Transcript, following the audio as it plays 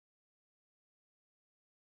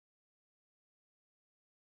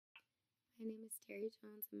My name is Terry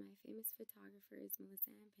Jones, and my famous photographer is Melissa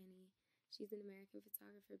Ann Pinney. She's an American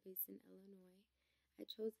photographer based in Illinois. I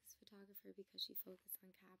chose this photographer because she focused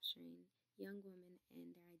on capturing young women and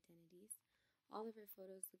their identities. All of her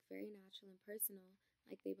photos look very natural and personal,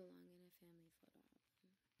 like they belong in a family photo album.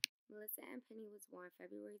 Melissa Ann Pinney was born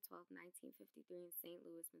February 12, 1953 in St.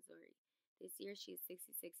 Louis, Missouri. This year she is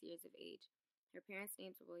 66 years of age. Her parents'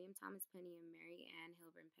 names were William Thomas Pinney and Mary Ann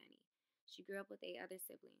Hilburn Pinney. She grew up with 8 other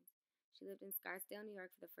siblings. She lived in Scarsdale, New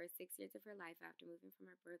York for the first 6 years of her life after moving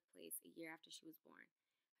from her birthplace a year after she was born.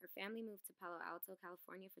 Her family moved to Palo Alto,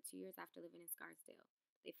 California for 2 years after living in Scarsdale.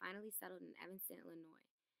 They finally settled in Evanston, Illinois.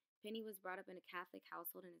 Pinney was brought up in a Catholic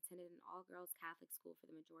household and attended an all-girls Catholic school for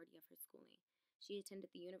the majority of her schooling. She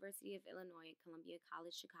attended the University of Illinois, Columbia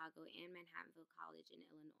College Chicago, and Manhattanville College in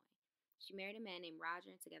Illinois. She married a man named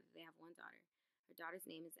Roger, and together they have one daughter. Her daughter's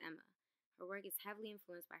name is Emma. Her work is heavily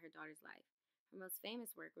influenced by her daughter's life. Her most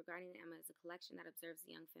famous work regarding Emma is a collection that observes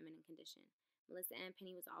the young feminine condition. Melissa Ann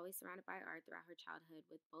Pinney was always surrounded by art throughout her childhood,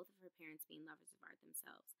 with both of her parents being lovers of art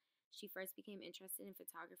themselves. She first became interested in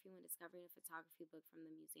photography when discovering a photography book from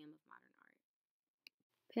the Museum of Modern Art.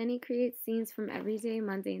 Pinney creates scenes from everyday,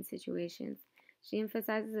 mundane situations. She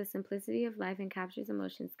emphasizes the simplicity of life and captures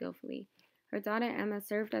emotions skillfully. Her daughter Emma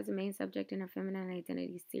served as a main subject in her Feminine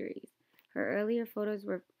Identity series. Her earlier photos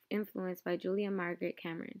were influenced by Julia Margaret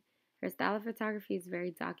Cameron. Her style of photography is very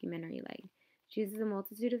documentary-like. She uses a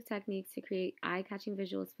multitude of techniques to create eye-catching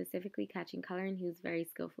visuals, specifically catching color and hues very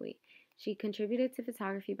skillfully. She contributed to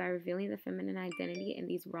photography by revealing the feminine identity in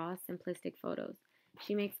these raw, simplistic photos.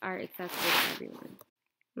 She makes art accessible to everyone.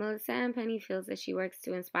 Melissa Ann Pinney feels that she works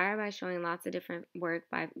to inspire by showing lots of different work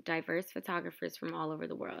by diverse photographers from all over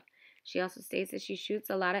the world. She also states that she shoots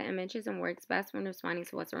a lot of images and works best when responding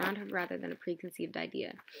to what's around her rather than a preconceived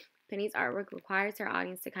idea. Pinney's artwork requires her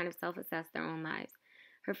audience to kind of self-assess their own lives.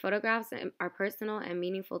 Her photographs are personal and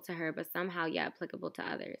meaningful to her, but somehow yet applicable to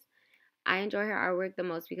others. I enjoy her artwork the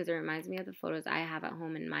most because it reminds me of the photos I have at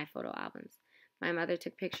home in my photo albums. My mother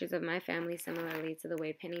took pictures of my family similarly to the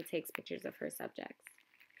way Pinney takes pictures of her subjects.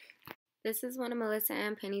 This is one of Melissa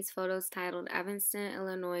Ann Pinney's photos titled Evanston,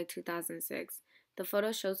 Illinois, 2006. The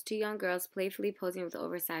photo shows 2 young girls playfully posing with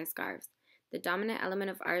oversized scarves. The dominant element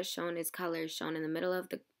of art shown is colors, shown in the middle of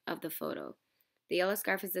the photo. The yellow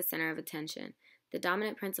scarf is the center of attention. The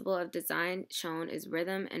dominant principle of design shown is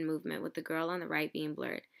rhythm and movement, with the girl on the right being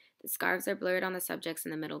blurred. The scarves are blurred on the subjects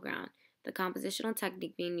in the middle ground. The compositional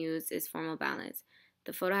technique being used is formal balance.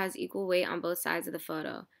 The photo has equal weight on both sides of the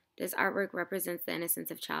photo. This artwork represents the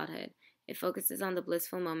innocence of childhood. It focuses on the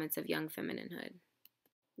blissful moments of young femininehood.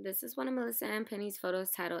 This is one of Melissa Ann Pinney's photos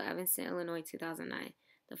titled Evanston, Illinois, 2009.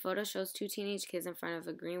 The photo shows 2 teenage kids in front of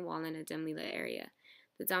a green wall in a dimly lit area.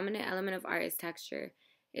 The dominant element of art is texture.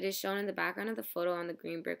 It is shown in the background of the photo on the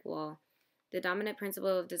green brick wall. The dominant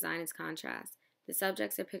principle of design is contrast. The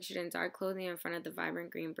subjects are pictured in dark clothing in front of the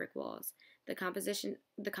vibrant green brick walls. The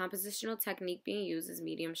compositional technique being used is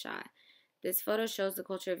medium shot. This photo shows the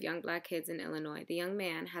culture of young black kids in Illinois. The young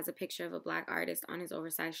man has a picture of a black artist on his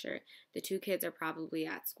oversized shirt. The 2 kids are probably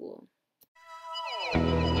at school.